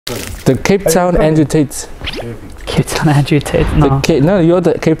The Cape Town Andrew Tate. Cape Town Andrew Tate. No. No, you're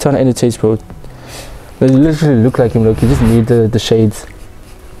the Cape Town Andrew Tate, bro. You literally look like him. Look, you just need the shades.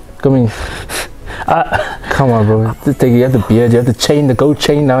 Come in. Come on, bro. You have the beard, you have the chain, the gold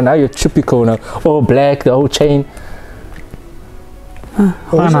chain now. Now you're typical now. All black, the whole chain.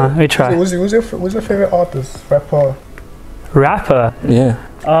 We try. Who's your favorite artist, Rapper? Yeah.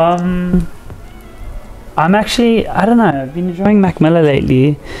 I'm actually, I don't know, I've been enjoying Mac Miller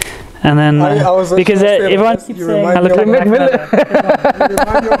lately. And then, because everyone keeps saying I look like Mac Miller.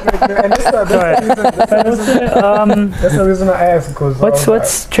 That's the reason I asked. Because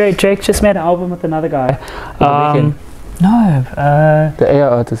what's Drake just made an album with another guy. No. The AI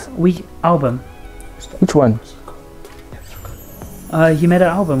artist. Album. Which one? He made an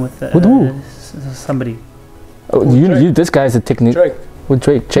album with who? Somebody. Oh, this guy's a technique. Drake. With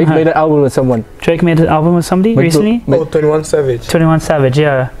Drake. Drake made an album with someone. Drake made an album with somebody recently? 21 Savage. 21 Savage,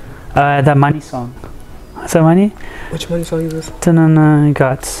 yeah. That Money song. Is that Money? Which Money song is this?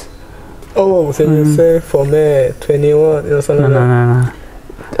 Got. Oh, so you say for me 21 or something. No.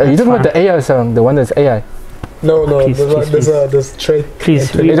 Are you talking about the AI song? The one that's AI? No, there's Drake.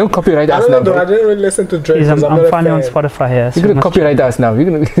 Please. They don't copyright us now. I didn't really listen to Drake. I'm finally on Spotify here. You're gonna copyright us now. You're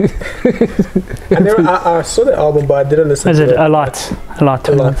gonna. I saw the album, but I didn't listen to it. Is it a lot?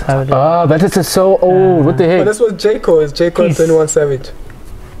 Ah, but it's so old. What the heck? But this was J. Cole. It's J. Cole and 21 Savage.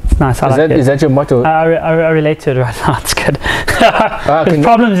 Nice, Is that your motto? I relate to it right now. It's good. The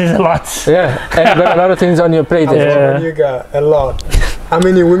problems is a lot. Yeah, and you got a lot of things on your plate. How many women you got? A lot. How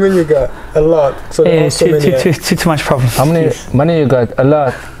many women you got? A lot. So too much problems. How many money you got? A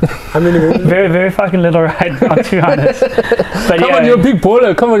lot. How many women? Very, very fucking little right now, to be honest. But come on, you're a big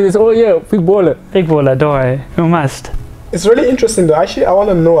baller. Come on, big baller. Big baller, don't worry. You must. It's really interesting though. Actually, I want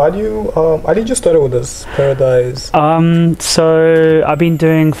to know, how did you start with this Paradise? So I've been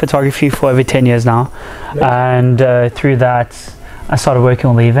doing photography for over 10 years now. Yeah. And through that, I started working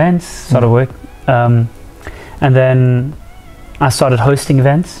on the events, and then I started hosting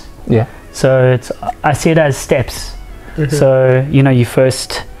events. Yeah. So I see it as steps. Mm-hmm. So, you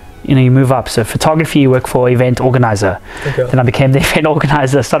first, you move up. So photography, you work for event organizer. Okay. Then I became the event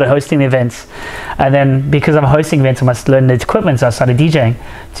organizer, started hosting the events. And then because I'm hosting events, I must learn the equipment. So I started DJing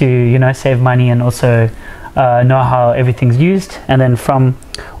to, save money and also know how everything's used. And then from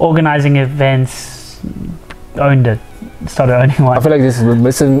organizing events, started owning one. I feel like this is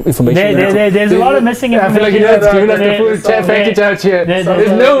missing information. There's a lot of missing information. I feel like you're giving us the full package out here. There's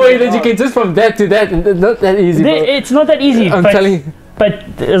no way that you can just from that to that. It's not that easy, bro. It's not that easy. I'm telling you. But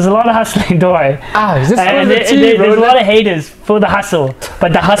there's a lot of hustling, don't worry. There's a lot of haters for the hustle,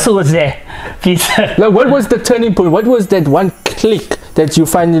 but the hustle is there. Please. Like, what was the turning point? What was that one click that you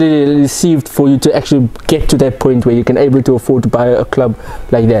finally received for you to actually get to that point where you can able to afford to buy a club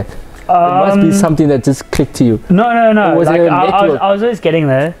like that? It must be something that just clicked to you. No. I was always getting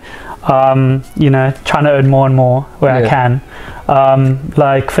there. Trying to earn more and more where I can.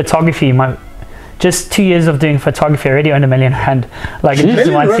 Like photography, just 2 years of doing photography, I already earned R1 million, like in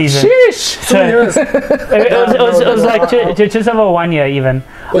just one season. So it was like just over 1 year even.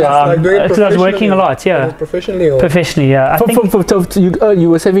 Because I was working a lot, yeah. Professionally, yeah. You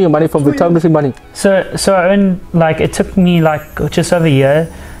were saving your money from photography money. So I earned, it took me just over a year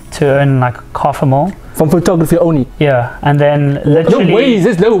to earn $500,000 from photography only. Yeah, and then literally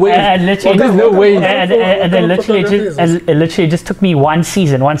there's no way. And literally, it literally just took me one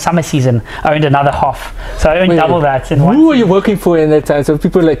summer season. I earned another half, so I earned double that in one. Who were you working for in that time? So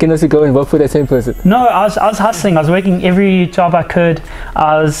people can also go and work for that same person. No, I was hustling. I was working every job I could.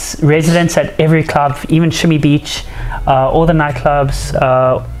 I was residents at every club, even Shimmy Beach, all the nightclubs.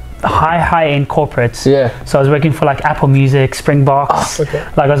 High-end corporates. Yeah. So I was working for Apple Music, Springbox.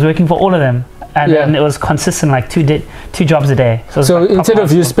 I was working for all of them, and then it was consistent, two jobs a day. So instead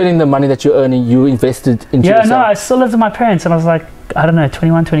of you spending the money that you're earning, you invested into yourself. No, I still lived with my parents, and I was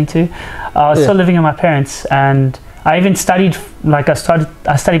 21, 22. I was still living with my parents, and I even studied. I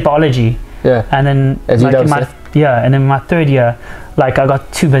studied biology. Yeah. And then in my third year, I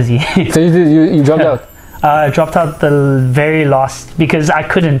got too busy. So you dropped out. I dropped out the very last because I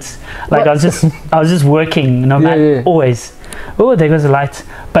couldn't. I was just working no matter always. Oh, there goes the light.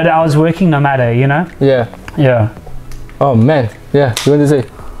 But I was working no matter, Yeah. Yeah. Oh man. Yeah. You want to say?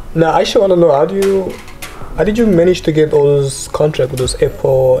 Now I actually want to know, how did you manage to get all those contracts with those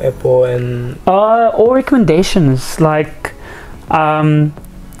Apple and? All recommendations,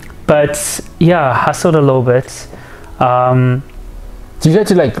 but yeah, hustled a little bit. Do you get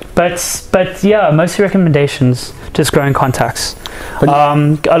to But yeah, mostly recommendations. just growing contacts. But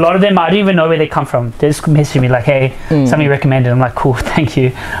A lot of them, I don't even know where they come from. They just message me like, hey, somebody recommended. I'm like, cool, thank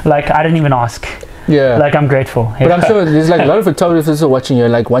you. Like, I didn't even ask. Yeah. Like, I'm grateful. But I'm sure there's like a lot of photographers who are watching you,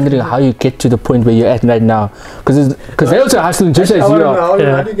 like wondering how you get to the point where you're at right now. Because they're also hustling just as you are.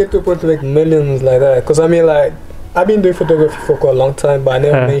 How do you get to a point to make millions like that? Because I mean, like, I've been doing photography for quite a long time, but I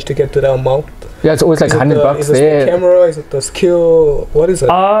never managed to get to that amount. Yeah, it's always like $100 Is it the camera? Is it the skill? What is it?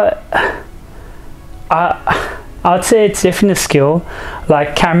 I'd say it's definitely a skill.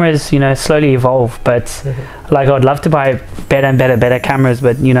 Like, cameras, you know, slowly evolve, but like, I'd love to buy better and better cameras,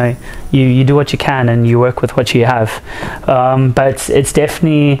 but you know, you do what you can and you work with what you have. But it's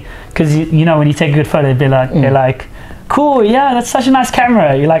definitely, because you know, when you take a good photo, they're like, cool, yeah, that's such a nice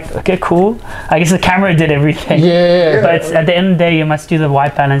camera. You're like, okay, cool. I guess the camera did everything. Yeah. But at the end of the day, you must do the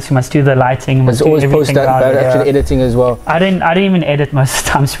white balance, you must do the lighting, you must do always everything post that actually editing as well. I didn't even edit most of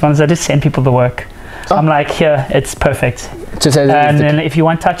the time, to be honest. I just send people the work. I'm like, here, it's perfect. Just as and then if you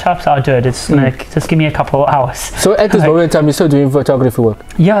want touch-ups, I'll do it. It's like, just give me a couple of hours. So at this moment in time, you're still doing photography work?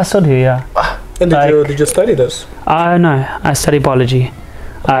 Yeah, I still do, yeah. And did you study this? No, I study biology.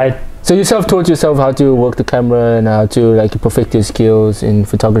 So you self-taught yourself how to work the camera and how to like perfect your skills in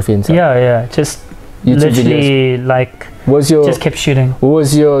photography and stuff? Yeah, just YouTube literally videos. like just kept shooting. What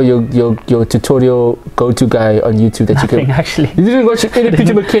was your tutorial go-to guy on YouTube that Nothing, you could? actually. You didn't watch any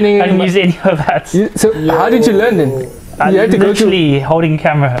Peter McKinnon? I didn't use any of that. How did you learn then? You had to literally holding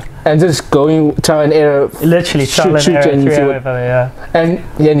camera and just going trial and error. Literally trial and error. And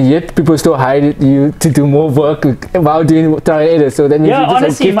yet people still hired you to do more work while doing trial and error. So then you just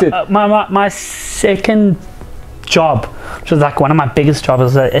honestly, gifted. my second job, which was like one of my biggest jobs,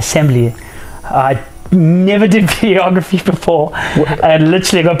 was assembly. I never did videography before, and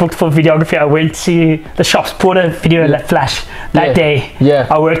literally got booked for videography. I went to the shops, bought a video flash that day.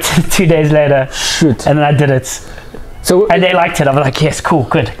 I worked 2 days later. Shoot. And then I did it. And they liked it. I was like, yes, cool,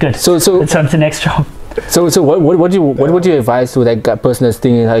 good. So it's on to the next job. So what would you advise to that person that's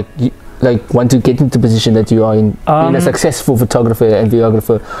thinking like want to get into the position that you are in, being a successful photographer and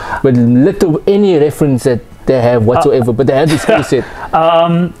videographer, with little any reference that they have whatsoever, but they have the skill set?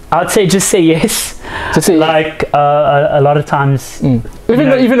 I'd say just say yes. Just say like a lot of times, even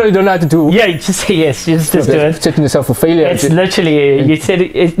though you don't know how to do. Yeah, just say yes. Just do it. Setting yourself for failure. It's literally you said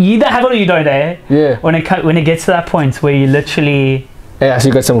you either have it or you don't. Yeah. When it gets to that point where you literally. Hey, actually,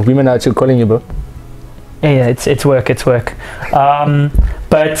 you got some women out here calling you, bro. Yeah, it's work.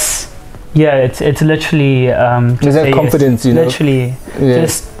 But yeah, it's literally. There's that confidence, you know. Literally,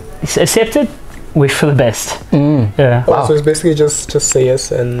 just accept it. Wish for the best. Yeah. Wow. So it's basically just say yes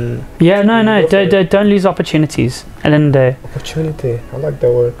and. Yeah, no. Don't lose opportunities. And then the opportunity. I like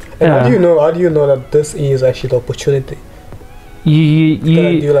that word. And how do you know that this is actually the opportunity? Do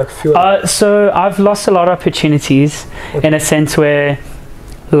you like feel? So I've lost a lot of opportunities in a sense where,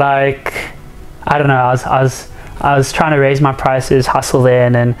 like, I don't know. I was trying to raise my prices, hustle there,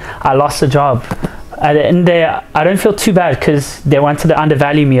 and then I lost a job. At the end there, I don't feel too bad because they wanted to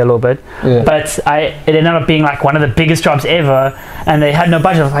undervalue me a little bit, but it ended up being like one of the biggest jobs ever, and they had no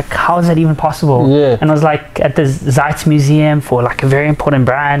budget. I was like, how is that even possible? And I was like at the Zeiss Museum for like a very important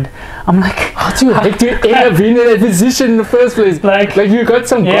brand. I'm like, how do you end up being in that position in the first place? Like you got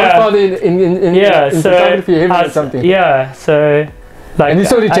some godfather in photography or something. Yeah, so. Like, and you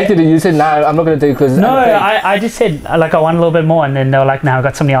still rejected it. You said, "Nah, I'm not going to take it because." No, I just said like I want a little bit more, and then they were like, "No, I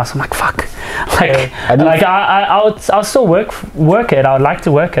got somebody else." I'm like, "Fuck!" I'll still work it. I would like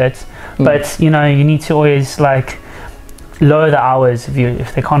to work it, but you know, you need to always like lower the hours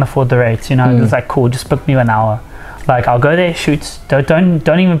if they can't afford the rates. You know, it's like cool, just book me an hour. Like I'll go there, shoot. Don't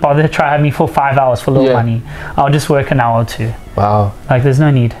even bother to try to have me for 5 hours for little money. I'll just work an hour or two. Wow. Like there's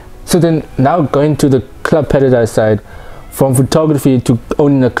no need. So then now going to the Club Paradise side. From photography to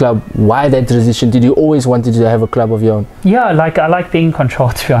owning a club, why that transition? Did you always wanted to have a club of your own? Yeah, like I like being in control,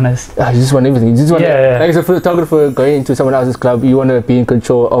 to be honest. You just want everything. You just want like as a photographer going into someone else's club, you want to be in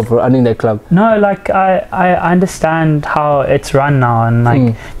control of running that club. No, like I understand how it's run now, and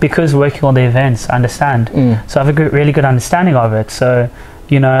like because working all the events, I understand. So I have a really good understanding of it. So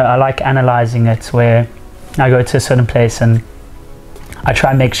you know, I like analyzing it where I go to a certain place and I try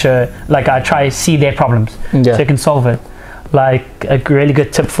and make sure, like I try to see their problems so I can solve it. Like a really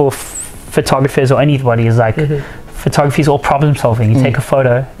good tip for photographers or anybody is like photography is all problem solving. You take a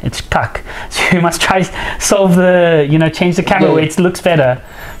photo, it's cuck, so you must try solve change the camera where it looks better.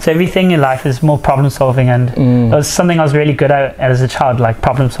 So everything in life is more problem solving, and it was something I was really good at as a child, like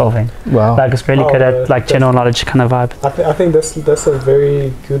problem solving. Wow. Like I was really good at like general knowledge kind of vibe. I think that's a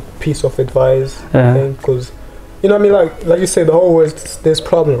very good piece of advice. I think because you know what I mean? Like you say, the whole world there's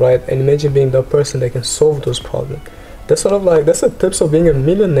problem, right? And imagine being the person that can solve those problems. That's sort of like, that's the tips of being a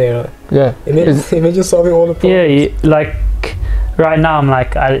millionaire. Yeah. Imagine solving all the problems. Yeah, like right now I'm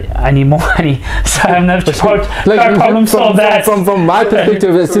like, I need more money, so I'm not problem solve that. From my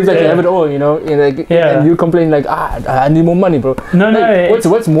perspective, it seems like you have it all, you know. And you complain like, I need more money, bro. No,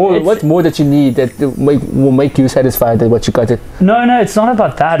 what's more that you need that will make you satisfied than what you got it? No, it's not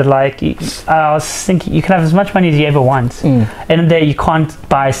about that. Like I was thinking, you can have as much money as you ever want, and in there you can't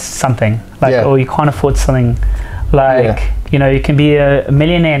buy something, like, or you can't afford something. Like, you know, you can be a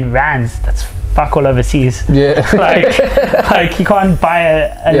millionaire in rands. That's fuck all overseas. Yeah. like you can't buy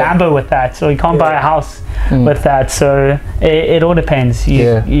a Lambo with that, or you can't buy a house with that. So it all depends.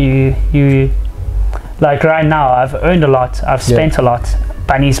 You like right now, I've earned a lot. I've spent a lot.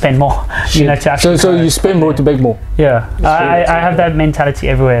 But I need to spend more. You know, to actually. So you spend more to make more. Yeah, I have that mentality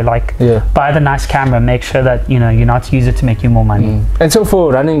everywhere. Like, buy the nice camera, make sure that you not to use it to make you more money. And so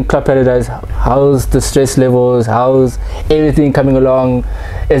for running Club Paradise, how's the stress levels? How's everything coming along?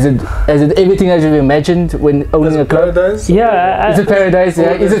 Is it everything as you imagined when owning a club? Paradise? Yeah. Is it paradise?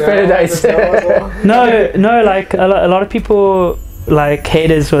 Yeah. Is it paradise? No. Like a lot of people. Like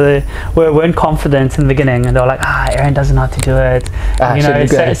haters weren't confident in the beginning, and they were like, Aaron doesn't know how to do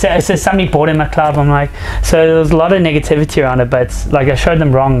it. So somebody bought him a club. I'm like, so there was a lot of negativity around it, but like I showed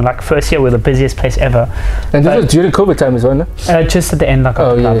them wrong. Like first year we were the busiest place ever. And this was during COVID time as well, no? Just at the end, like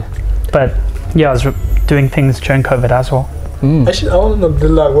But yeah, I was doing things during COVID as well. Actually, I want to know,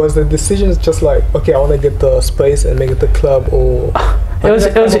 like, was the decision just like, okay, I want to get the space and make it the club, or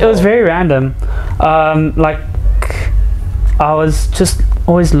it was very random. Like. I was just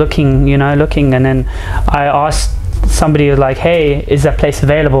always looking, and then I asked somebody like, hey, is that place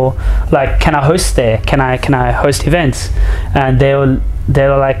available? Like, can I host there? Can I host events? And they were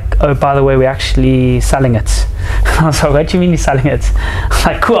like, oh, by the way, we're actually selling it. I was like, what do you mean you're selling it? I'm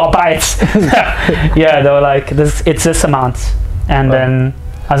like, cool, I'll buy it. Yeah, they were like, it's this amount. And then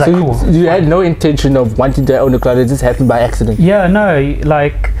I was like, cool. You had no intention of wanting to own a club, it just happened by accident? Yeah, no,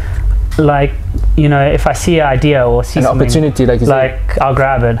 like if I see an idea or see an opportunity, like you said, I'll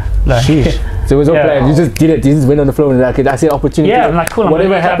grab it. Like, so it was no plan. You just did it. You just went on the floor and like, I see an opportunity. Yeah, I'm like, cool.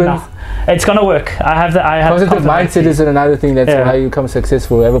 Whatever happens, it's gonna work. I have positive mindset is another thing. That's how you become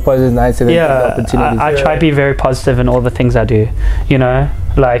successful. Have a positive mindset. Yeah, I try to be very positive in all the things I do.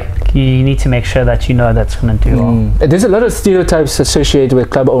 Like you need to make sure that that's gonna do well. There's a lot of stereotypes associated with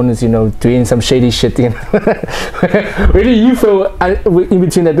club owners. Doing some shady shit. Where do you feel in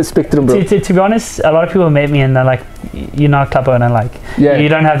between that spectrum, bro? To be honest, a lot of people met me and they're like, you're not a club owner. Like, you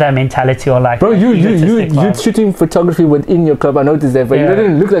don't have that mentality, or like, bro, you shooting photography within your club. I noticed that, but you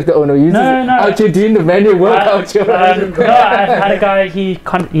didn't look like the owner. You out here doing the manual work out here. No, I had a guy. He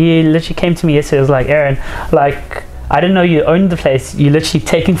literally came to me yesterday. He was like, Aaron, like, I didn't know you owned the place. You're literally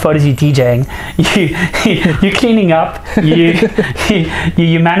taking photos, you're DJing, you're cleaning up,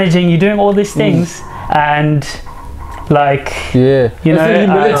 you're managing, you're doing all these things, and like, the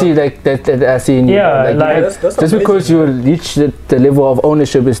humility that I see in you. Yeah, that's just because you reach the level of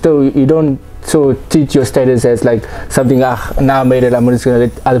ownership, is still you don't treat your status as like something. Now I made it. I'm just gonna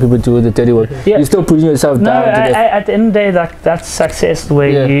let other people do the dirty work. Yeah. You're still putting yourself down. At the end of the day, that's success. Where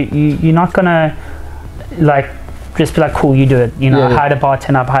you're not gonna like. Just be like, cool, you do it. Hired a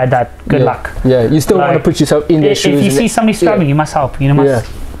bartender, I've hired that. Good luck. Yeah, you still want to put yourself in their shoes. If you see somebody struggling, you must help. You must,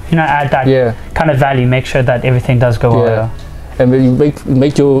 add that kind of value. Make sure that everything does go well. And you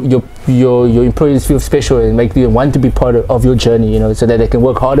make your employees feel special and make them want to be part of your journey. So that they can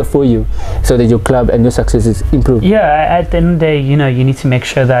work harder for you, so that your club and your success is improved. Yeah, at the end of the day, you need to make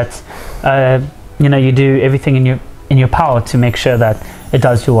sure that you do everything in your power to make sure that it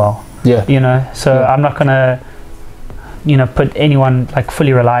does do well. Yeah. So I'm not gonna put anyone like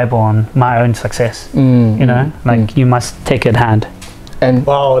fully reliable on my own success. You must take it in hand. And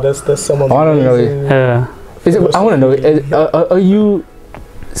wow, that's someone. I don't know. I want to know. Are you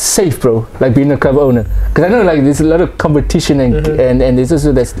safe, bro? Like being a club owner, because I know like there's a lot of competition and there's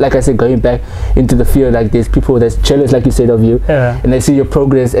also that's, like I said, going back into the field. Like there's people that's jealous, like you said, of you, and they see your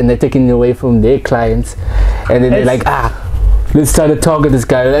progress and they're taking it away from their clients, and then they're like, let's try to target this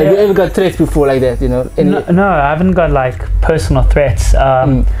guy. Have you ever got threats before like that? No, I haven't got like personal threats.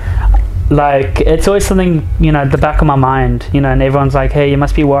 Like it's always something at the back of my mind, and everyone's like, hey, you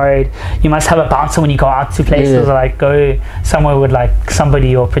must be worried, you must have a bouncer when you go out to places, or like go somewhere with like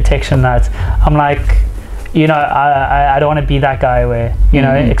somebody or protection. That I'm like, I don't want to be that guy where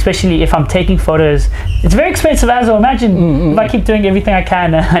especially if I'm taking photos, it's very expensive as well. Imagine if I keep doing everything I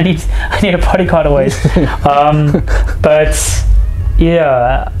can, I need a bodyguard always. But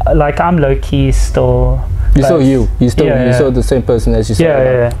yeah, like I'm low-key still You saw you. You saw the same person as you saw.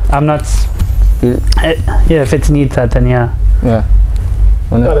 Yeah. I'm not. Yeah, if it's needs that, then yeah. Yeah.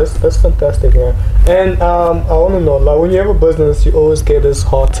 No, that's fantastic, man. And I want to know, like, when you have a business, you always get this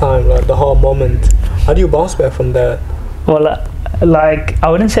hard time, like the hard moment. How do you bounce back from that? Well, like, I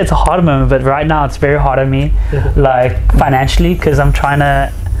wouldn't say it's a hard moment, but right now it's very hard on me, like financially, because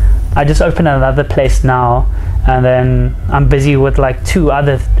I just opened another place now, and then I'm busy with like 2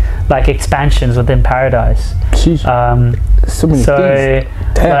 other like expansions within Paradise. So many things.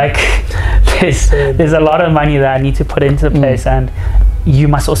 Like there's a lot of money that I need to put into the place, and you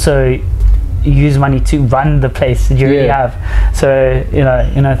must also use money to run the place that you already have. So you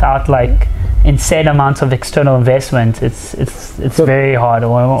know without like insane amounts of external investment, it's very hard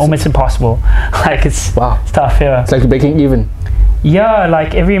or almost impossible. Like it's tough. Yeah, it's like breaking even. Yeah,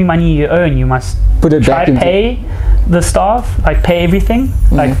 like every money you earn, you must put it try back pay the staff, like pay everything,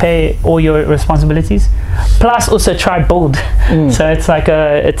 like pay all your responsibilities, plus also try build. So it's like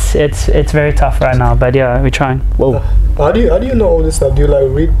it's very tough right now, but yeah, we're trying. Whoa. How do you know all this stuff? Do you like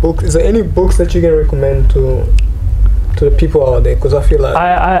read books? Is there any books that you can recommend to the people out there? Because I feel like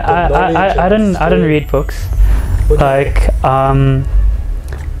I don't read books. Like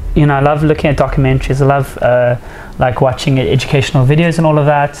you know, I love looking at documentaries. I love like watching educational videos and all of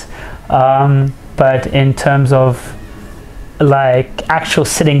that. But in terms of like actual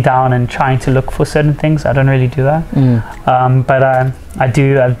sitting down and trying to look for certain things, I don't really do that. But I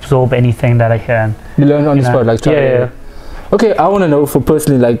do absorb anything that I hear. And, you learn on the spot, like Okay, I want to know, for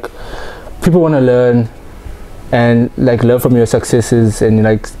personally, like people want to learn and like learn from your successes and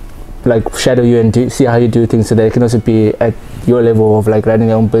like shadow you and see how you do things, so they can also be at your level of like running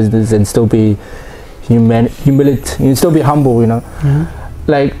their own business and still be humility, you still be humble, you know.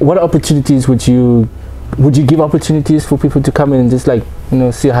 Like, what opportunities would you give opportunities for people to come in and just like, you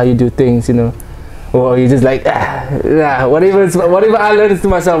know, see how you do things, you know? Or are you just like, whatever I learned is to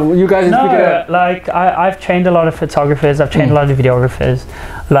myself, you guys just figure it out? Like I've trained a lot of photographers, I've trained a lot of videographers,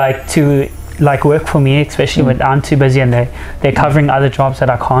 like to like work for me, especially when I'm too busy and they're covering other jobs that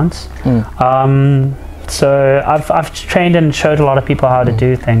I can't. So I've trained and showed a lot of people how to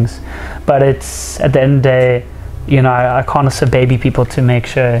do things, but it's at the end of the day, you know, I can't also baby people to make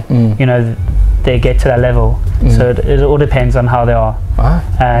sure you know they get to that level. So it all depends on how they are.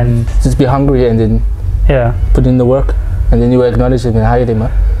 And just be hungry and then put in the work, and then you acknowledge them and hire them.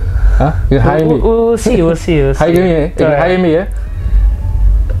 You can hire me. We'll see. Hire me, you can hire me, yeah?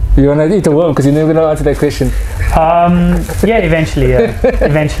 You want to eat a worm because you're never going to answer that question. Yeah, eventually.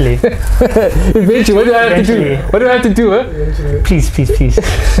 Eventually. Eventually, what do I have to do? What do I have to do, huh? Please. Please.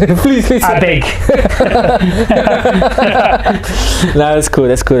 I beg. Nah, that's cool.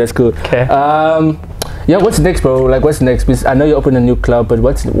 Okay. Yeah, what's next, bro? Like, what's next? Because I know you opened a new club, but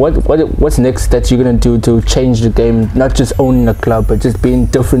what's next that you're gonna do to change the game? Not just owning a club, but just being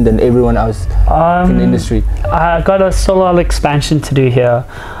different than everyone else in the industry. I got a solo expansion to do here,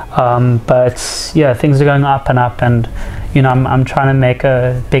 but yeah, things are going up and up, and you know, I'm trying to make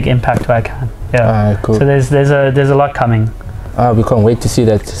a big impact where I can. Yeah. Cool. So there's a lot coming. We can't wait to see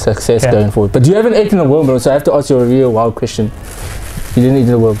that success going forward. But you haven't eaten a worm, bro, so I have to ask you a real wild question. You didn't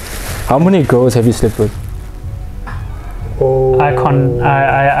eat a worm. How many girls have you slept with? Oh.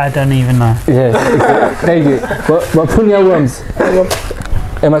 I don't even know. Yeah, thank you. But punya worms.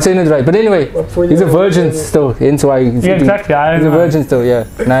 Am I saying it right? But anyway, he's a virgin still. Hence why he's exactly. He's a virgin still. Yeah,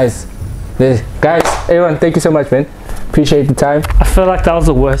 nice. Guys, everyone, thank you so much, man. Appreciate the time. I feel like that was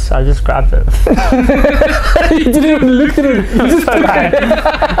the worst. I just grabbed it. You didn't even look at it. You just so bad.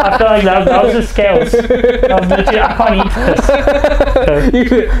 I feel like that was the scales. I can't eat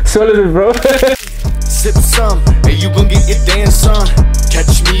this. You swallowed it, bro. Sip some, and you gon' get your dance on.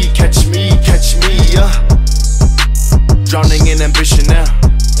 Catch